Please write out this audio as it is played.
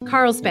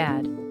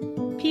Carlsbad.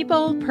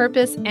 People,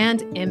 Purpose,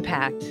 and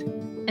Impact.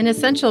 An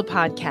essential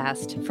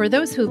podcast for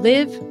those who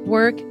live,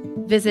 work,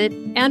 visit,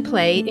 and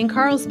play in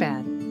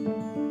Carlsbad.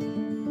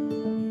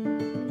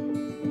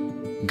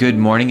 Good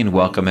morning and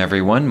welcome,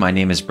 everyone. My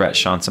name is Brett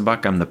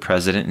Schanzenbach. I'm the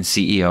president and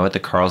CEO at the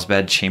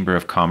Carlsbad Chamber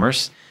of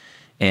Commerce,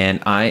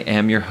 and I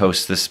am your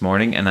host this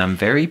morning, and I'm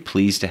very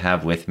pleased to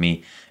have with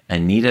me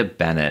Anita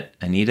Bennett.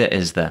 Anita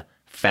is the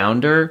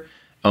founder,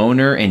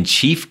 owner, and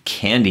chief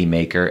candy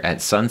maker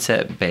at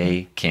Sunset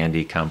Bay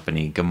Candy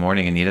Company. Good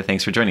morning, Anita.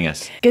 Thanks for joining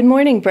us. Good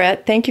morning,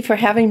 Brett. Thank you for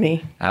having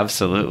me.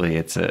 Absolutely.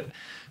 It's a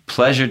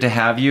pleasure to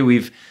have you.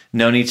 We've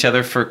known each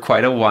other for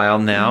quite a while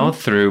now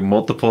through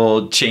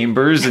multiple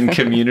chambers and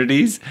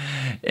communities.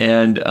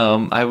 And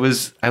I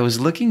was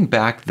looking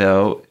back,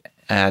 though,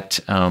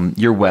 at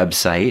your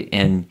website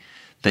and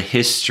the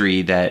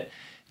history that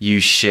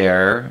you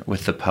share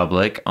with the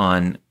public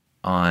on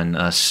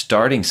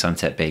starting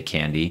Sunset Bay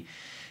Candy.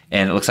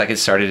 And it looks like it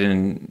started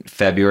in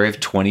February of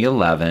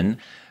 2011.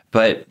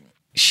 But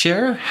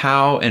share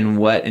how and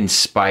what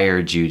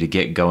inspired you to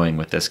get going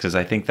with this, because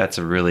I think that's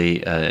a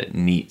really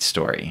neat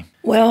story.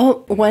 Well,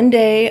 one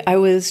day I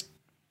was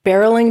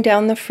barreling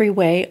down the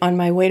freeway on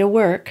my way to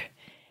work,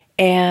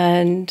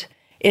 and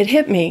it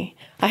hit me.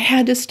 I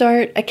had to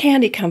start a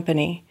candy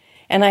company,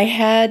 and I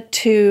had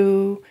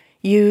to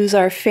use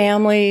our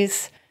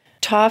family's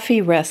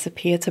toffee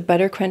recipe. It's a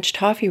butter crunch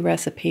toffee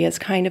recipe as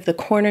kind of the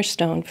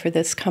cornerstone for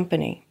this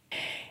company.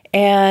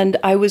 And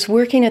I was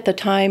working at the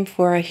time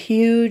for a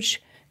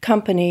huge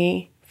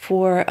company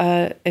for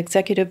an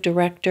executive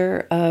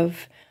director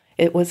of,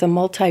 it was a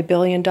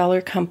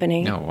multi-billion-dollar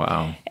company. Oh,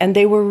 wow. And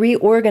they were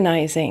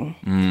reorganizing.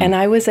 And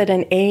I was at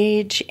an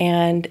age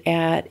and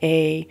at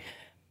a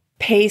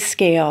pay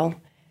scale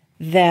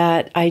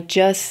that I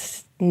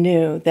just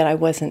knew that I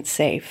wasn't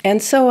safe.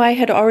 And so I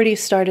had already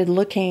started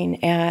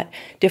looking at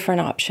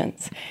different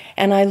options.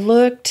 And I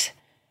looked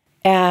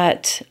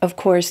at, of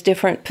course,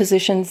 different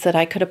positions that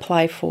I could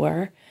apply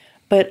for,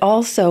 but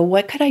also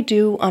what could I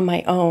do on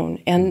my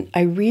own? And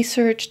I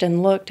researched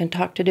and looked and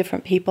talked to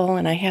different people,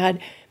 and I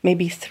had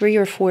maybe 3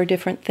 or 4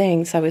 different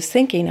things I was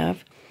thinking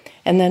of.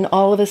 And then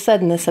all of a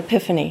sudden, this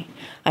epiphany,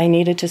 I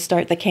needed to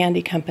start the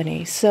candy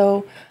company.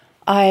 So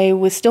I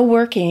was still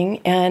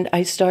working, and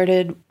I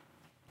started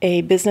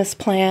a business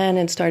plan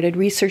and started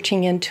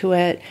researching into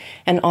it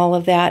and all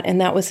of that. And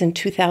that was in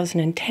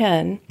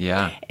 2010.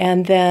 Yeah.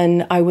 And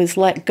then I was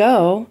let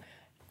go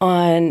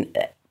on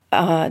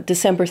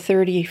December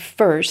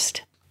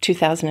 31st,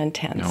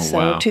 2010. Oh, so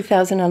wow.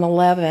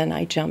 2011,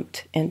 I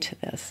jumped into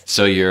this.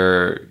 So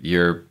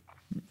your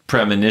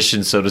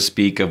premonition, so to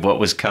speak, of what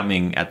was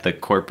coming at the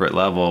corporate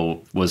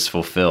level was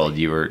fulfilled.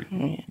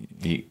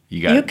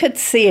 You could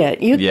see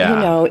it. You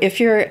know, if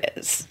you're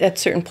at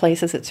certain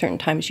places at certain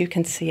times, you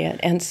can see it.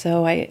 And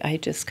so I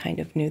just kind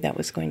of knew that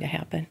was going to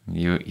happen.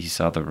 You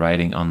saw the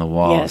writing on the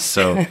wall. Yes.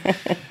 So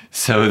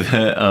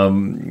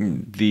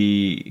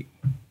the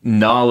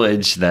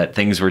knowledge that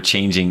things were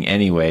changing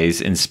anyways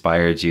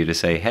inspired you to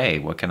say, hey,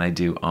 what can I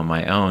do on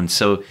my own?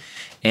 So,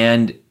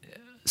 and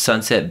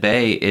Sunset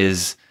Bay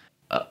is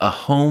a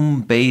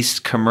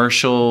home-based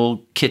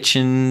commercial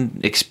kitchen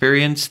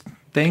experience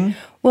thing?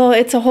 Well,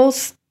 it's a whole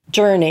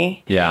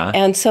journey. Yeah.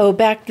 And so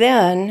back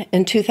then,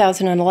 in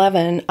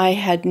 2011, I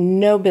had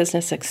no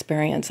business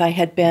experience. I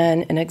had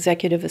been an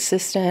executive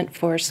assistant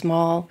for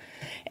small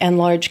and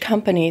large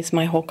companies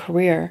my whole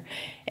career.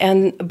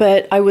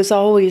 But I was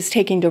always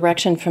taking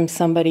direction from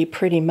somebody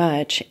pretty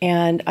much,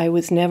 and I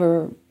was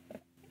never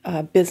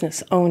a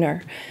business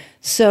owner.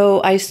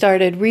 So I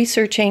started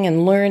researching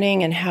and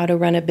learning and how to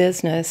run a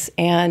business,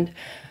 and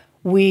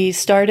we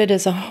started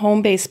as a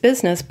home-based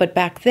business, but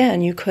back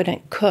then you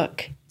couldn't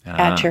cook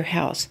at your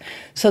house.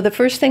 So the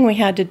first thing we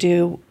had to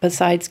do,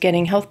 besides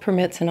getting health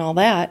permits and all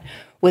that,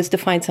 was to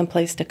find some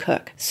place to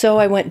cook. So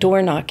I went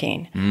door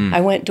knocking.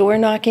 I went door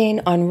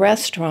knocking on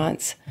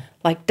restaurants,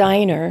 like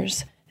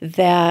diners,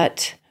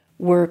 that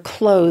were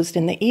closed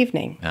in the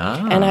evening.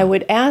 And I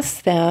would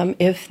ask them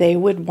if they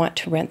would want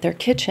to rent their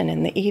kitchen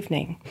in the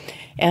evening.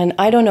 And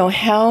I don't know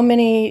how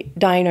many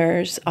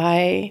diners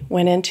I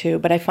went into,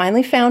 but I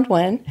finally found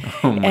one.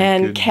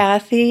 And goodness.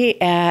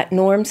 Kathy at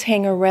Norm's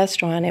Hangar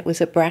Restaurant, it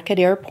was at Brackett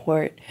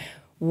Airport,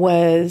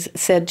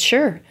 said,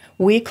 sure,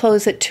 we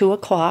close at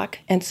 2:00,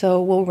 and so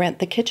we'll rent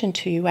the kitchen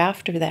to you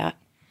after that.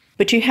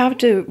 But you have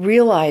to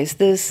realize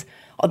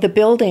the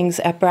buildings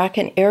at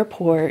Brackett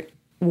Airport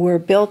were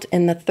built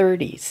in the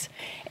 30s.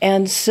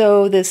 And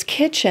so this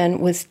kitchen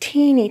was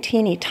teeny,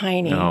 teeny,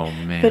 tiny. Oh,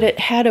 man. But it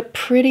had a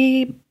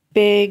pretty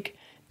big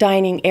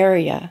dining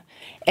area.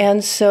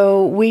 And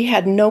so we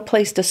had no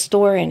place to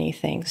store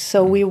anything.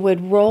 So we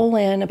would roll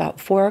in about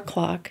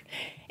 4:00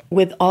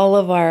 with all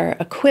of our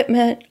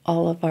equipment,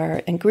 all of our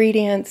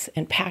ingredients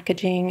and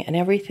packaging and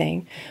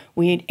everything.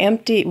 We'd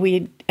empty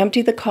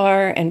the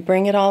car and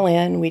bring it all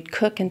in. We'd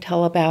cook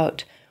until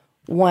about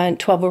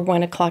 12 or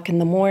 1 o'clock in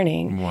the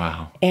morning.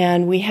 Wow.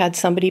 And we had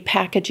somebody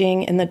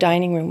packaging in the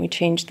dining room. We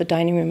changed the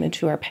dining room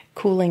into our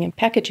cooling and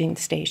packaging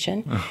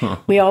station.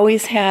 We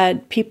always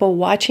had people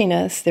watching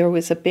us. There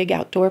was a big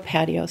outdoor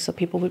patio, so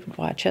people would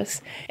watch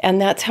us.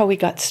 And that's how we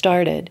got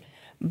started.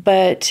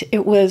 But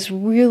it was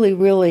really,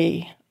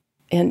 really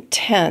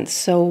intense.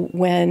 So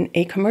when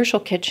a commercial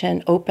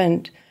kitchen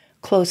opened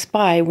close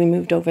by, we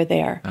moved over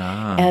there.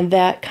 And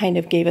that kind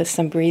of gave us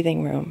some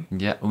breathing room.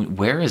 Yeah.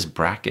 Where is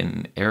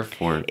Bracken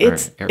Airport?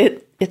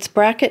 It's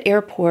Brackett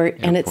Airport,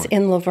 and it's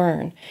in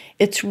Laverne.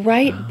 It's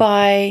right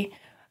by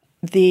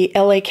the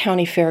LA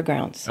County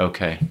Fairgrounds.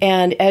 Okay.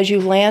 And as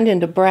you land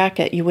into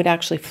Brackett, you would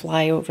actually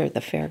fly over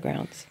the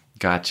fairgrounds.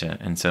 Gotcha.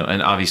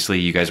 And obviously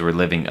you guys were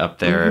living up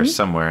there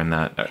somewhere in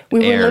that area.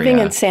 We were living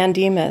in San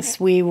Dimas.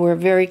 We were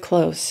very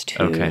close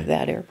to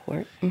that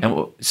airport.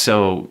 And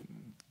so,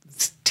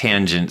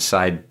 tangent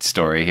side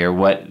story here,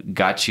 what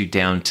got you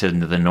down to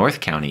the North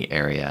County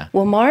area?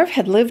 Well, Marv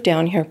had lived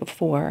down here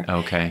before.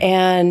 Okay.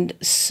 And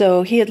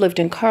so he had lived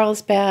in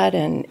Carlsbad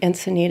and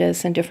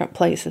Encinitas and different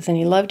places, and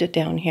he loved it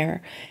down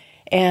here.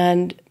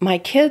 And my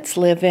kids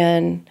live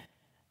in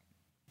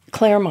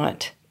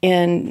Claremont,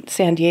 in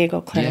San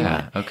Diego,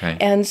 Claremont. Yeah, okay.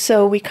 And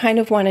so we kind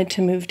of wanted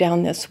to move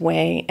down this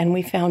way, and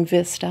we found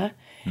Vista.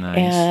 Nice.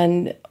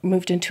 And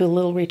moved into a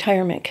little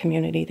retirement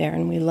community there,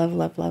 and we love,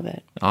 love, love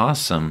it.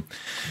 Awesome.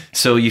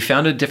 So you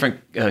found a different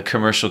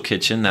commercial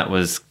kitchen that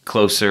was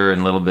closer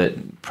and a little bit,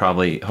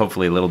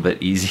 hopefully a little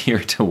bit easier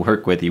to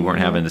work with. You weren't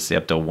having to stay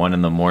up till 1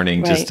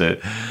 a.m.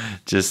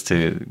 just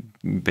to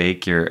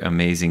bake your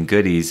amazing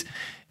goodies.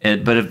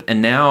 And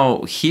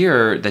now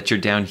here that you're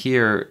down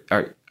here,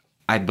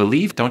 I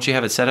believe, don't you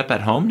have it set up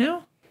at home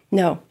now?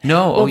 No.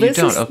 No. You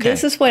don't. Okay.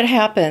 This is what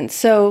happened.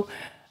 So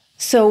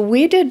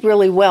we did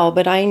really well,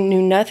 but I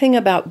knew nothing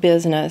about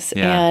business,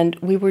 and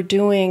we were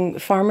doing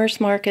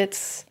farmers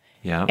markets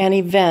and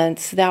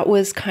events. That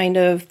was kind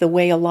of the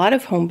way a lot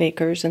of home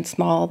bakers and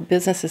small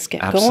businesses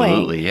get going.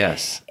 Absolutely,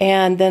 yes.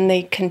 And then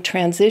they can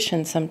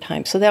transition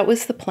sometimes. So that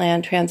was the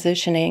plan,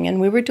 transitioning, and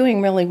we were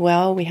doing really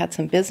well. We had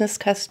some business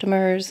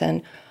customers,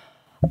 and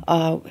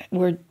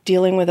we're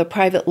dealing with a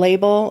private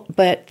label,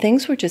 but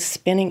things were just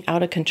spinning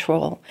out of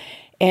control.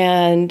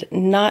 And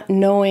not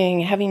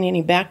knowing, having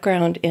any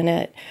background in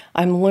it,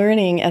 I'm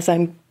learning as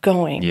I'm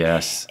going.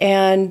 Yes.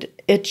 And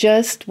it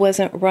just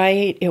wasn't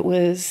right.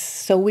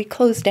 So we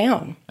closed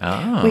down.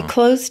 Oh. We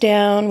closed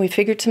down, we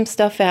figured some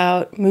stuff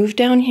out, moved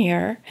down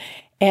here,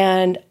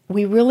 and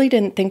we really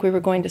didn't think we were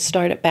going to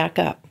start it back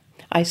up.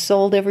 I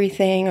sold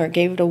everything or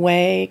gave it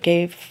away,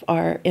 gave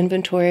our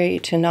inventory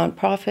to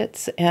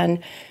nonprofits, and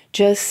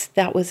just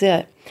that was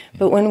it.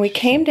 But when we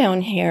came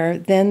down here,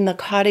 then the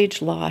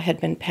cottage law had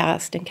been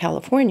passed in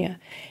California,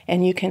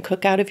 and you can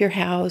cook out of your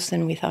house,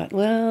 and we thought,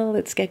 well,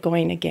 let's get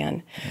going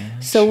again.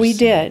 So we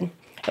did,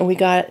 and we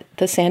got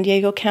the San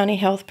Diego County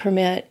health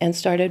permit and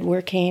started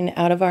working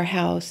out of our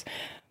house.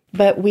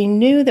 But we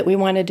knew that we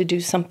wanted to do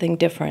something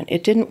different.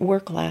 It didn't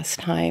work last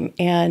time,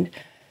 and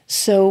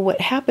so what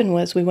happened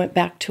was we went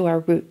back to our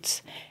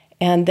roots,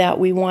 and that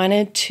we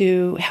wanted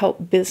to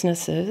help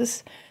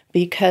businesses,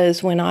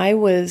 because when I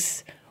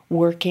was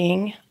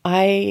working,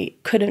 I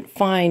couldn't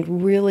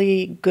find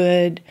really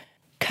good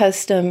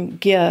custom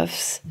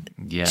gifts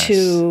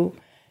to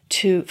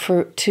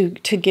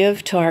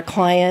give to our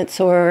clients,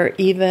 or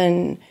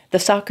even the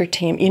soccer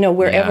team,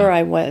 wherever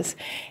I was.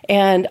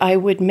 And I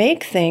would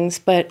make things,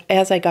 but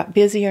as I got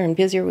busier and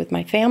busier with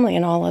my family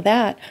and all of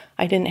that,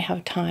 I didn't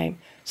have time.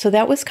 So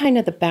that was kind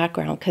of the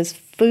background, because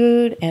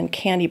food and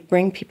candy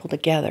bring people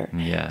together.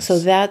 Yes. So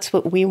that's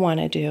what we want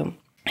to do.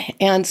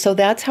 And so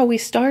that's how we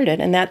started,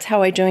 and that's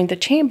how I joined the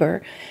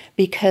chamber,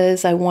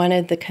 because I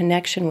wanted the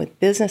connection with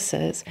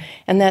businesses,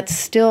 and that's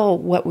still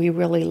what we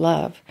really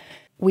love.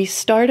 We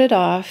started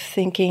off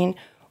thinking,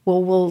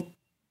 well, we'll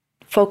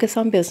focus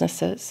on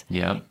businesses,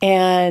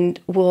 and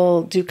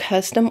we'll do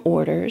custom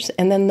orders,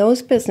 and then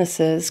those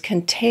businesses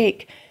can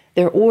take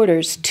their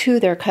orders to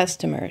their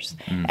customers,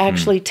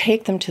 actually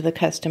take them to the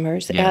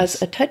customers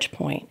as a touch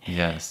point.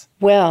 Yes.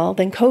 Well,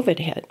 then COVID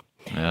hit.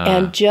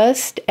 And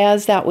just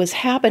as that was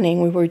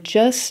happening, we were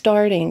just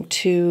starting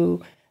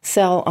to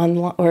sell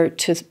online, or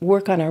to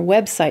work on our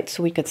website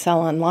so we could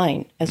sell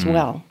online as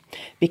well,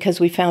 because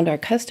we found our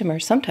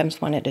customers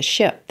sometimes wanted to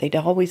ship. They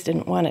always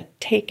didn't want to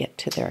take it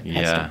to their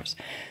customers.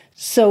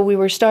 So we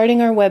were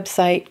starting our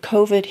website.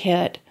 COVID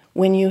hit.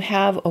 When you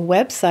have a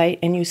website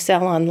and you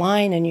sell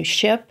online and you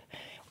ship,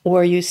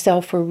 or you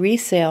sell for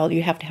resale,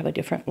 you have to have a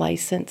different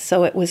license.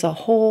 So it was a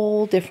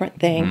whole different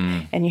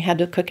thing, and you had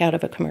to cook out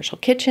of a commercial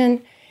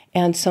kitchen.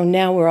 And so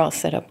now we're all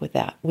set up with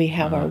that. We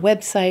have our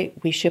website.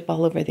 We ship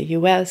all over the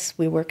U.S.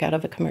 We work out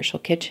of a commercial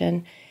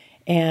kitchen,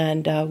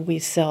 and we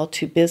sell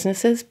to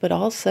businesses, but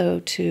also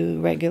to the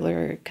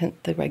regular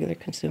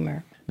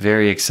consumer.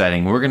 Very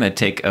exciting. We're going to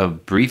take a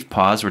brief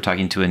pause. We're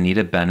talking to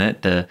Anita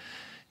Bennett, the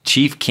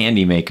chief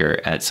candy maker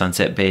at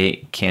Sunset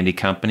Bay Candy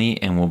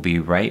Company, and we'll be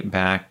right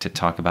back to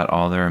talk about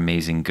all their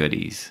amazing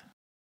goodies.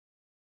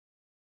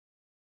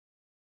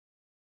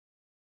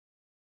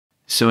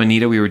 So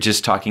Anita, we were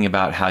just talking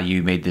about how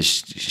you made this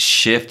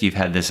shift. You've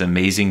had this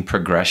amazing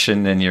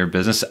progression in your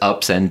business,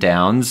 ups and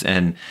downs,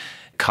 and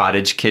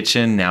cottage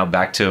kitchen, now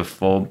back to a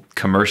full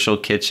commercial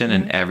kitchen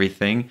and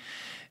everything.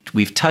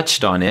 We've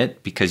touched on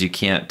it because you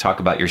can't talk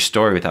about your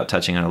story without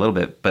touching on it a little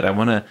bit, but I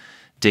want to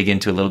dig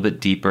into a little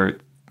bit deeper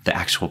the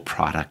actual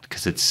product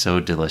because it's so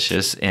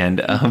delicious.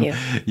 And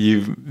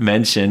you've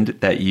mentioned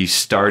that you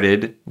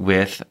started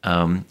with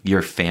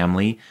your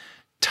family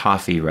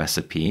toffee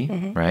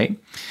recipe, right?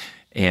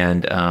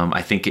 And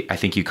I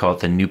think you call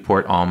it the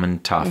Newport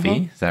almond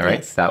toffee. Is that right?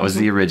 Yes. That was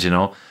the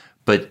original,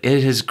 but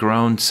it has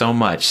grown so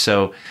much.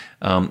 So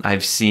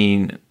I've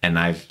seen and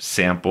I've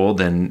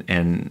sampled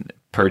and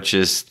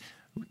purchased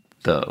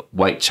the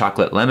white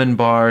chocolate lemon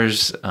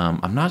bars.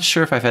 I'm not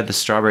sure if I've had the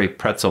strawberry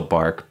pretzel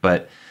bark,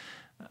 but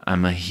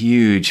I'm a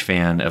huge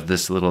fan of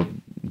this little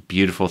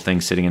beautiful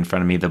thing sitting in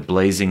front of me, the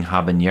blazing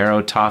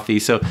habanero toffee.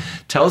 So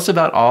tell us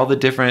about all the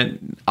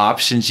different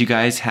options you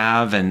guys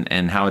have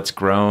and how it's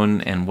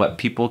grown and what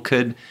people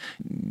could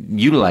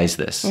utilize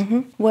this.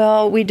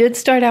 Well, we did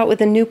start out with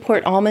the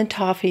Newport almond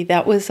toffee.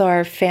 That was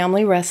our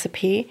family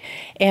recipe.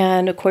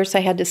 And of course, I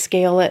had to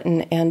scale it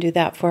and do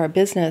that for our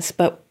business,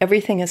 but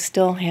everything is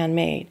still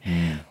handmade.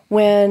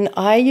 When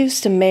I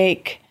used to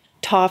make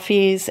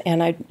toffees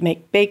and I'd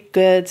make baked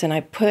goods and I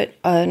put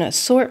an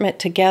assortment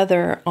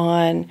together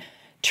on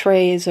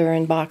trays or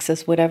in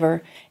boxes,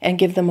 whatever, and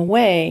give them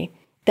away,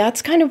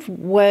 that's kind of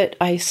what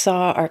I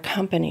saw our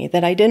company,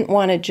 that I didn't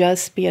want to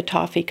just be a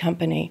toffee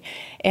company.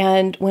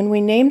 And when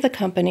we named the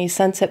company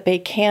Sunset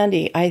Baked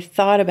Candy, I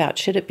thought about,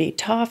 should it be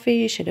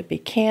toffee? Should it be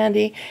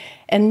candy?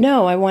 And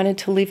no, I wanted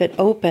to leave it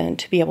open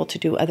to be able to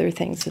do other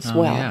things as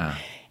well. Yeah.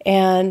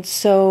 And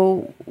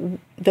so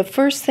the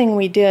first thing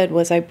we did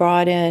was I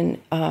brought in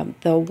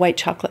the white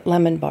chocolate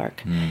lemon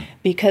bark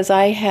because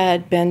I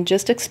had been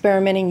just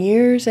experimenting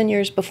years and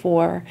years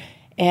before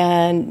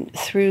and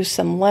threw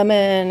some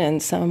lemon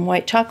and some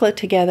white chocolate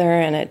together,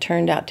 and it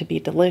turned out to be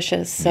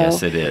delicious. So,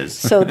 yes, it is.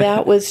 So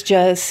that was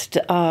just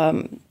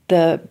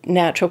the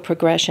natural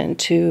progression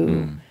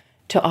to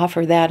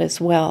offer that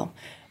as well.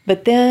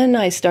 But then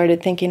I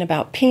started thinking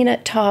about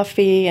peanut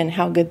toffee and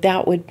how good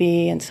that would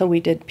be, and so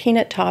we did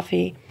peanut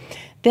toffee.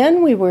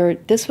 Then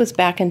this was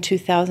back in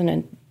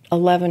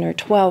 2011 or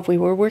 12, we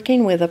were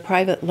working with a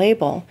private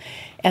label,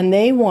 and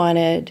they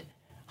wanted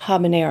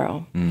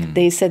habanero.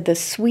 They said the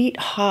sweet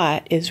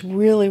hot is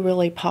really,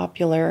 really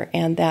popular,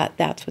 and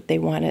that's what they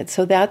wanted.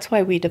 So that's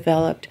why we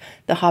developed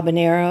the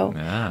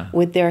habanero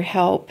with their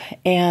help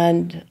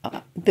and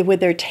with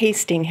their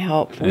tasting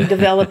help. We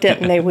developed it,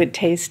 and they would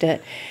taste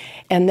it.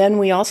 And then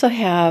we also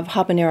have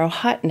habanero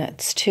hot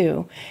nuts,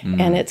 too.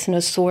 And it's an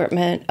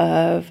assortment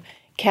of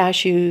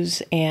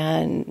cashews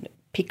and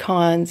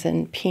pecans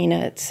and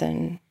peanuts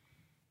and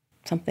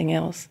something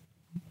else.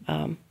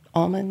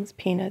 Almonds,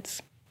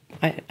 peanuts,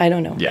 I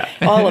don't know. Yeah.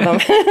 All of them.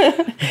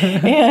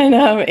 And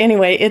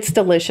anyway, it's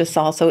delicious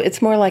also.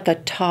 It's more like a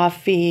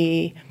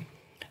toffee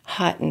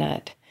hot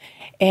nut.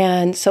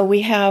 And so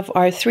we have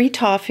our 3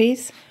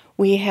 toffees.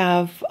 We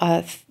have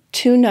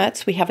 2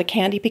 nuts. We have a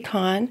candy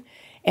pecan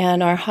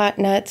and our hot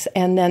nuts,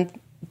 and then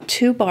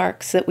 2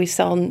 barks that we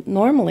sell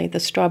normally,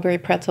 the strawberry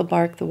pretzel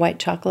bark, the white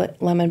chocolate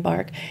lemon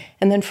bark.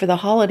 And then for the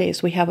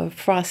holidays, we have a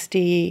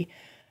frosty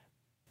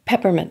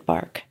peppermint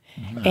bark.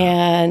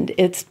 And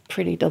it's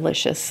pretty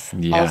delicious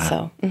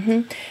also.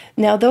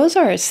 Now, those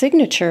are our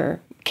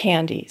signature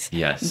candies.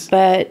 Yes.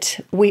 But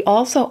we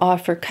also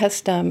offer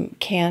custom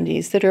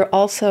candies that are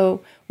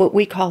also what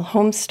we call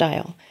home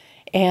style.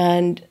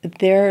 And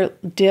they're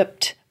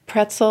dipped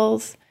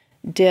pretzels,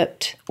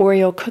 dipped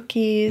Oreo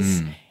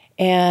cookies,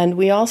 and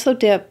we also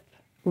dip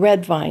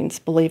red vines,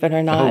 believe it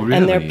or not. Oh, really?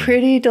 And they're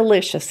pretty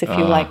delicious if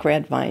you like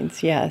red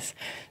vines, yes.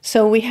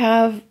 So we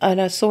have an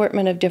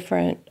assortment of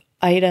different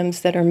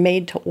items that are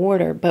made to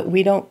order, but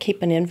we don't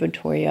keep an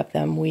inventory of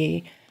them.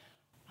 We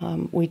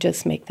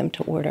just make them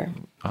to order.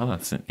 Oh,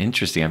 that's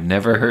interesting. I've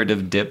never heard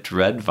of dipped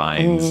red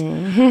vines.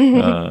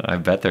 I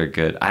bet they're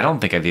good. I don't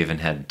think I've even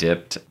had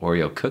dipped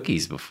Oreo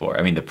cookies before.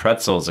 I mean, the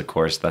pretzels, of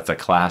course, that's a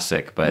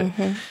classic, but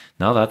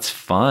no, that's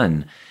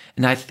fun.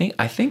 And I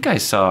think I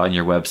saw on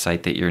your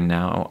website that you're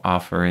now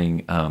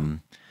offering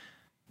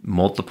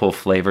multiple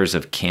flavors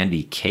of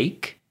candy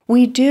cake.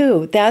 We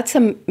do. That's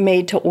a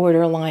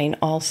made-to-order line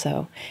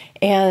also.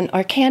 And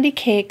our candy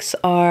cakes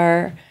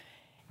are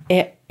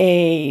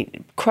a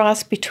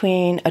cross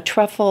between a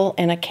truffle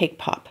and a cake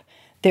pop.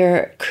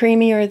 They're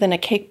creamier than a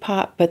cake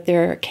pop, but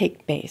they're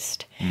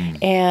cake-based.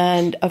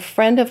 And a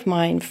friend of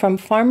mine from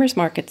farmers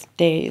market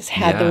days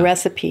had the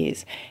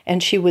recipes,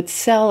 and she would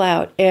sell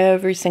out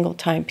every single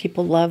time.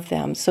 People love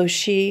them. So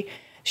she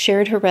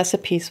shared her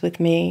recipes with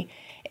me,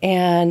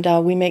 and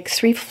we make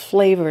 3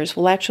 flavors.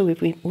 Well,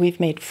 actually, we've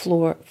made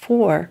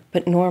 4,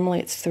 but normally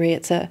it's 3.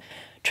 It's a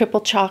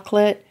triple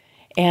chocolate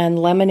and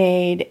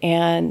lemonade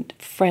and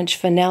French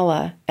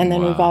vanilla. And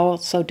then we've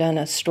also done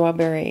a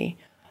strawberry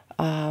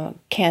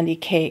candy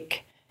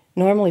cake,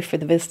 normally for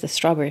the Vista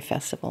Strawberry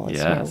Festival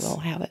is where we'll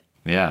have it.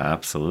 Yeah,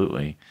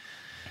 absolutely.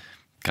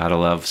 Gotta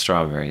love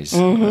strawberries.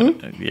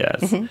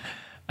 Yes.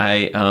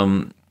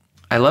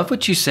 I love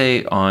what you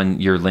say on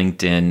your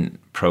LinkedIn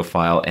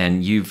profile,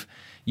 and you've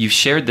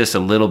shared this a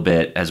little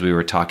bit as we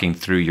were talking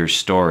through your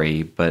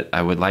story, but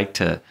I would like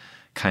to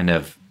kind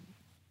of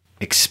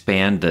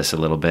expand this a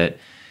little bit.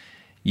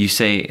 You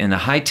say, in a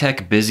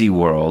high-tech, busy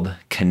world,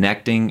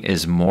 connecting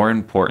is more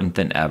important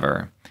than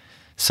ever.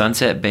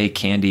 Sunset Bay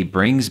Candy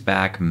brings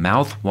back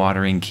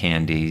mouth-watering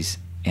candies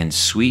and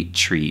sweet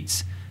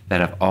treats that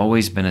have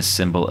always been a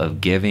symbol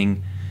of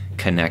giving,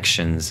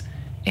 connections,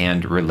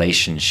 and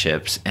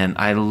relationships. And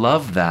I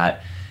love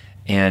that.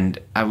 And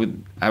I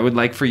would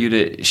like for you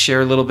to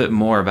share a little bit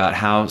more about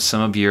how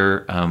some of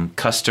your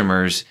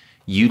customers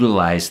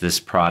utilize this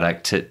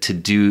product to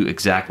do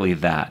exactly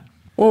that.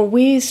 Well,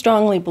 we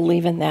strongly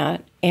believe in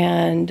that,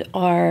 and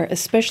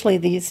especially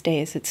these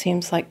days, it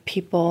seems like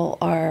people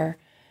are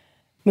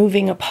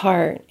moving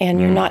apart and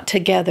you're not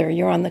together.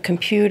 You're on the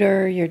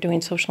computer, you're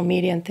doing social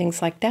media and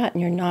things like that,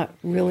 and you're not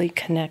really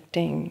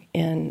connecting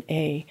in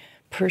a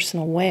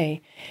personal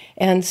way.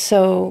 And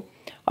so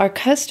our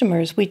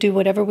customers, we do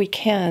whatever we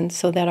can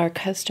so that our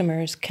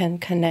customers can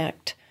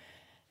connect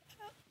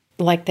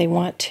like they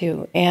want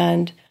to.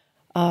 And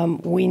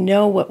we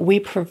know what we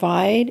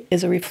provide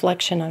is a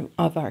reflection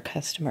of our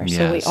customers. Yes.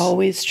 So we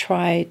always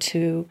try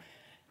to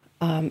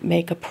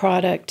make a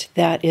product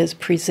that is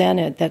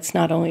presented, that's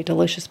not only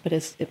delicious, but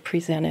is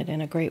presented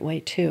in a great way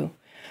too.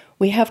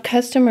 We have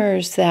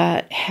customers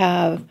that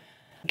have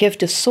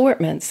gift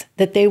assortments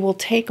that they will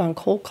take on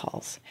cold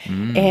calls.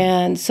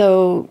 And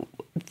so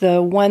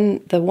the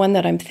one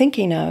that I'm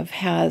thinking of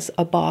has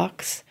a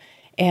box,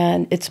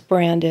 and it's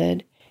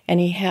branded, and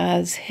he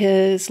has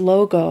his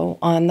logo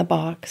on the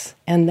box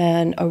and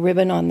then a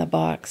ribbon on the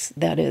box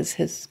that is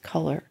his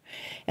color.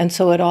 And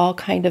so it all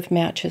kind of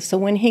matches. So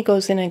when he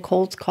goes in and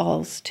cold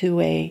calls to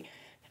a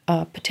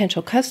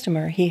potential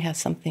customer, he has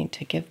something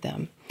to give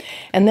them.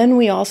 And then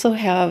we also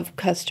have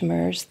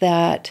customers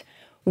that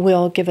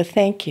will give a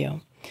thank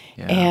you.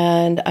 Yeah.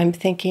 And I'm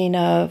thinking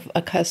of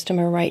a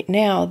customer right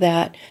now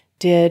that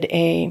did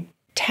a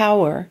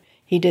tower.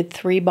 He did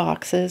 3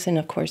 boxes, and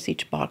of course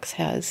each box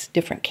has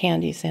different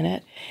candies in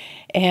it.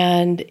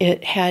 And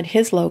it had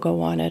his logo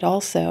on it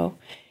also,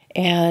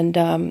 and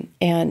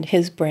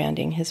his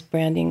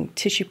branding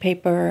tissue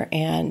paper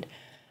and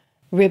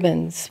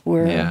ribbons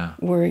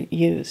were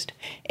used.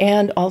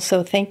 And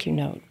also thank you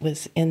note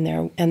was in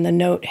there, and the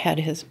note had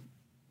his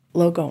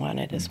logo on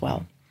it as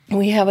well.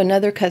 We have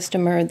another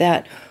customer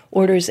that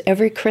orders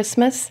every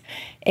Christmas,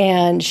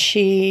 and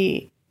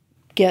she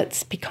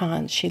gets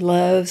pecans. She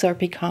loves our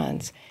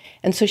pecans.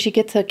 And so she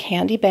gets a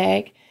candy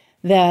bag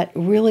that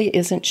really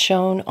isn't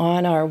shown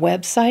on our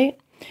website,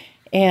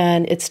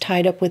 and it's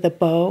tied up with a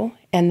bow,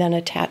 and then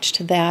attached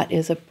to that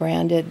is a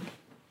branded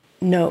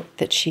note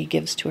that she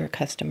gives to her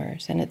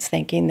customers, and it's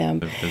thanking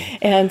them.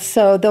 And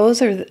so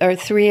those are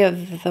 3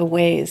 of the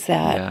ways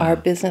that our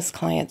business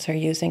clients are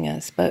using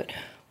us. But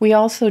we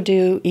also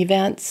do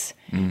events,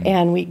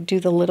 and we do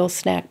the little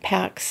snack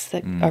packs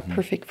that are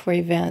perfect for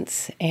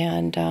events,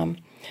 and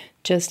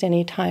just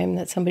any time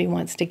that somebody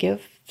wants to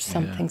give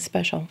something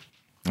special.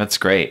 That's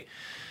great.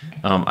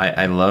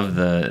 I love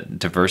the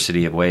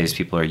diversity of ways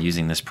people are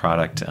using this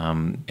product.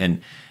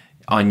 And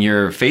on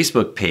your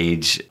Facebook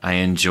page, I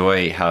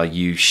enjoy how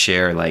you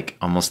share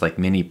almost like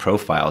mini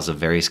profiles of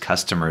various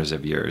customers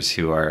of yours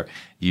who are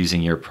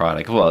using your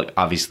product. Well,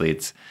 obviously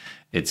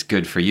it's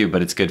good for you,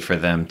 but it's good for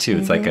them too.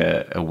 It's like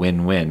a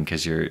win-win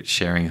because you're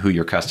sharing who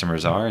your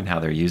customers are and how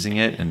they're using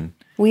it. And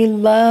we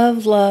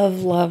love,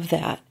 love, love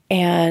that.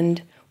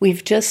 And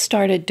we've just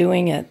started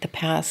doing it the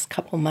past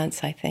couple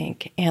months, I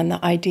think. And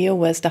the idea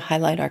was to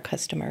highlight our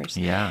customers.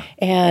 Yeah.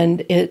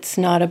 And it's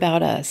not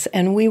about us.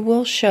 And we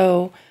will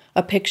show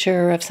a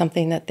picture of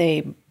something that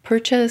they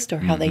purchased or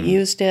how they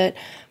used it.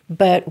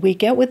 But we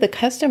get with the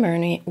customer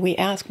and we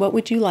ask, what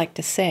would you like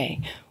to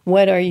say?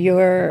 What are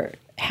your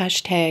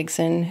hashtags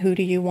and who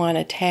do you want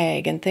to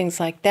tag and things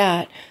like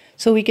that?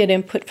 So we get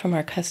input from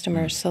our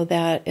customers so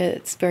that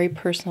it's very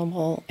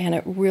personable, and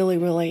it really,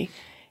 really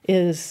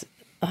is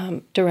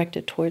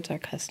directed towards our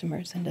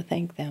customers and to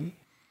thank them.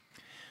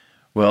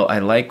 Well, I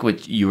like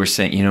what you were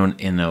saying,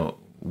 in a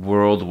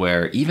world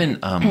where even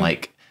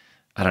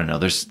I don't know,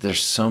 there's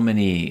so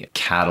many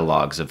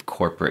catalogs of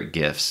corporate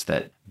gifts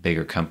that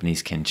bigger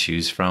companies can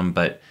choose from.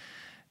 But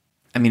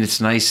I mean,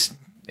 it's nice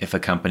if a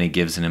company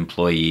gives an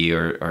employee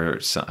or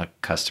a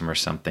customer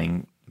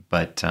something,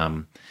 but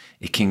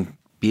it can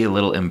be a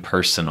little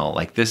impersonal.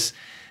 Like this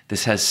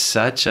has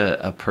such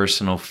a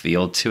personal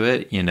feel to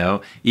it,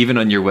 Even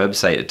on your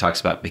website, it talks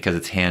about, because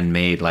it's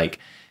handmade, like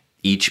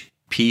each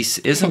piece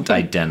isn't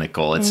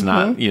identical. It's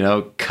not,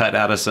 cut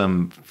out of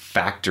some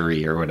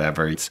factory or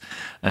whatever.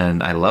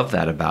 And I love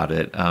that about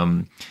it.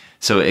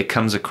 So it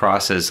comes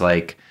across as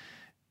like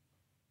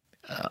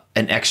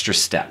an extra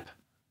step,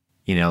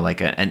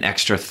 like an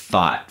extra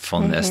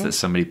thoughtfulness that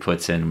somebody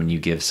puts in when you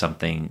give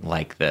something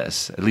like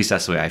this. At least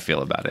that's the way I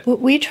feel about it.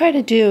 What we try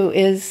to do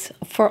is,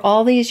 for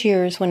all these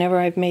years, whenever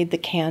I've made the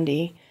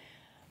candy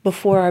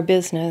before our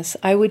business,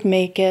 I would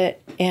make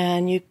it,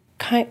 and you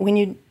when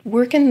you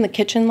work in the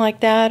kitchen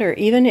like that, or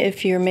even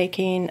if you're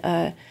making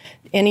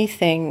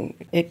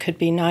anything, it could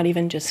be not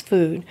even just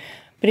food,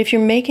 but if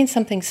you're making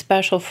something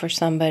special for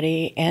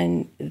somebody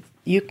and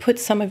you put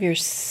some of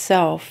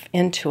yourself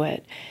into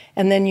it,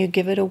 and then you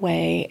give it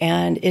away,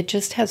 and it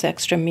just has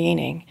extra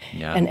meaning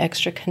and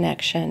extra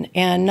connection.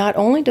 And not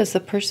only does the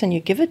person you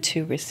give it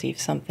to receive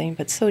something,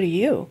 but so do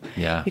you.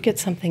 Yeah. You get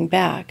something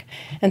back.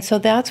 And so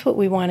that's what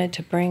we wanted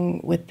to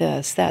bring with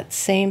this, that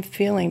same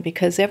feeling,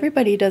 because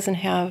everybody doesn't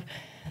have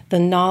the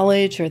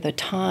knowledge or the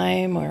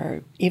time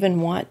or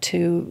even want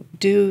to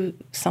do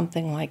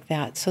something like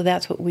that. So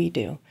that's what we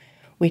do.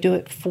 We do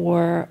it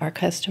for our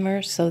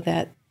customers so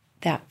that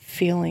that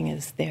feeling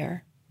is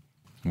there.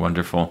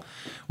 Wonderful.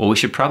 Well, we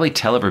should probably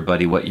tell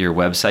everybody what your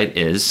website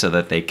is so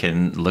that they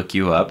can look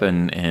you up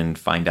and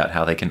find out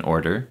how they can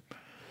order.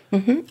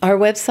 Mm-hmm. Our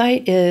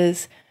website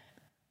is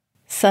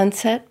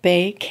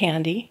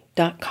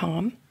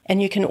sunsetbaycandy.com,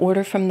 and you can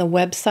order from the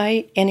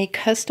website. Any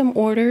custom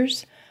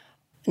orders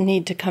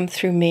need to come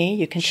through me.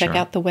 You can check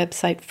out the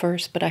website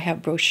first, but I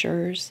have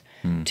brochures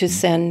to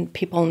send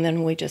people, and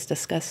then we just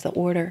discuss the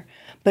order.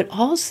 But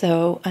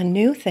also, a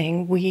new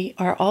thing, we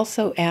are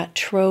also at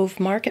Trove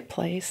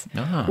Marketplace,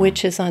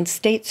 which is on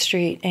State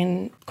Street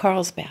in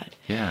Carlsbad.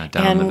 Yeah,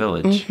 down in the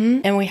village.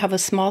 And we have a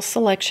small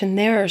selection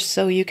there,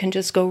 so you can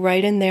just go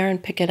right in there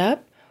and pick it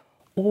up.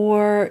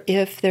 Or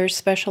if there's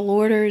special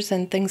orders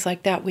and things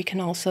like that, we can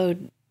also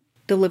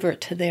deliver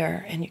it to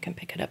there, and you can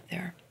pick it up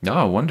there.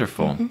 Oh,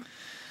 wonderful.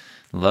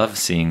 Love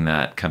seeing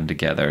that come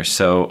together.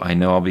 So I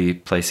know I'll be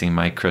placing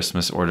my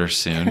Christmas order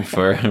soon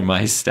for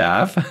my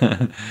staff.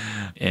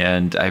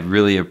 And I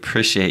really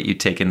appreciate you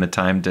taking the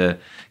time to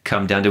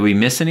come down. Did we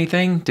miss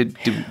anything?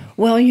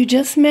 Well, you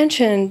just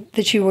mentioned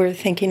that you were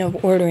thinking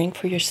of ordering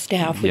for your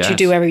staff, which you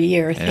do every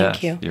year.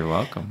 Thank you. You're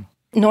welcome.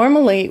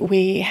 Normally,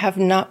 we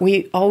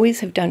always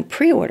have done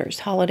pre-orders,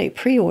 holiday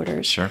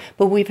pre-orders,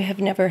 but we have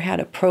never had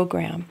a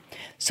program.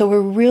 So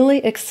we're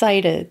really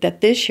excited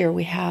that this year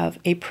we have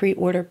a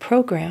pre-order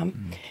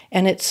program,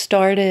 and it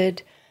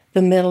started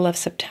the middle of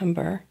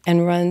September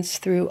and runs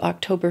through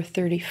October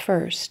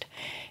 31st.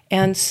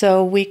 And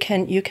so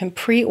you can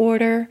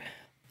pre-order,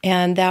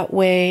 and that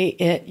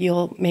way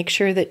you'll make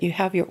sure that you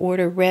have your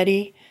order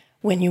ready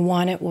when you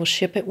want it. We'll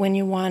ship it when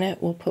you want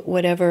it. We'll put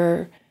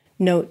whatever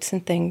notes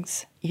and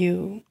things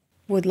you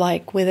would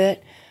like with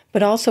it.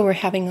 But also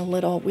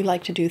we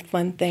like to do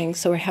fun things,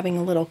 so we're having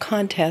a little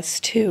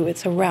contest too.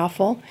 It's a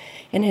raffle,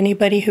 and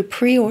anybody who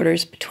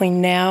pre-orders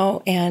between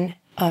now and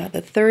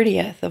the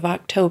 30th of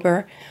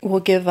October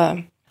will give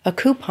a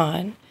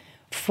coupon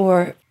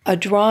for a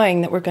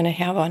drawing that we're going to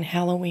have on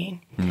Halloween.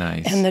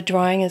 Nice. And the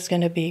drawing is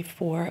going to be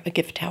for a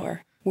gift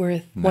tower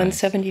worth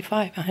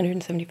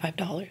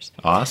 $175.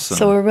 Awesome.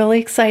 So we're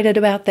really excited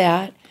about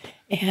that,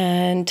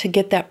 and to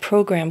get that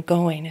program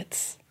going,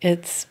 it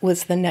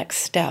was the next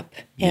step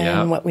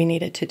in what we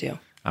needed to do.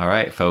 All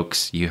right,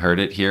 folks, you heard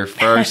it here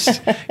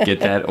first. Get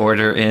that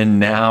order in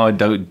now.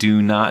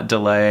 Do not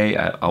delay.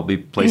 I'll be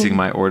placing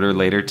my order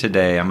later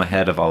today. I'm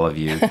ahead of all of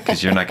you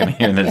because you're not going to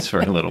hear this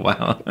for a little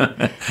while.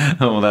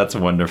 Well, that's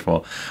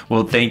wonderful.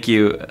 Well, thank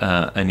you,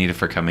 Anita,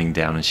 for coming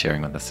down and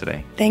sharing with us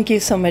today. Thank you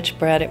so much,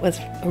 Brett. It was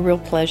a real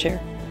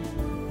pleasure.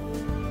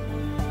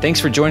 Thanks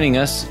for joining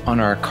us on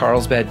our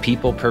Carlsbad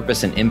People,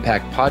 Purpose, and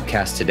Impact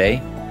podcast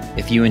today.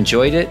 If you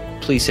enjoyed it,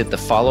 please hit the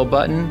follow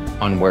button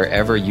on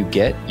wherever you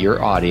get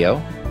your audio,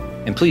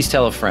 and please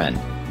tell a friend.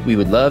 We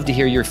would love to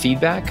hear your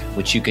feedback,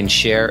 which you can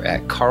share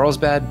at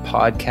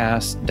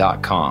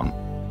carlsbadpodcast.com.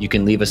 You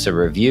can leave us a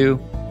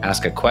review,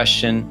 ask a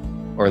question,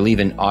 or leave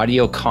an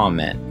audio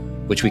comment,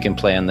 which we can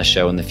play on the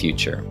show in the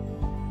future.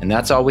 And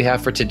that's all we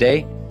have for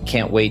today.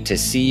 Can't wait to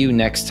see you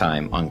next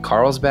time on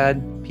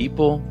Carlsbad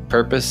People,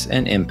 Purpose,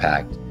 and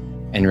Impact.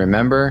 And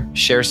remember,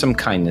 share some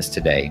kindness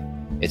today.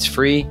 It's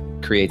free,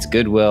 creates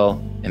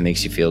goodwill, and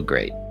makes you feel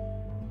great.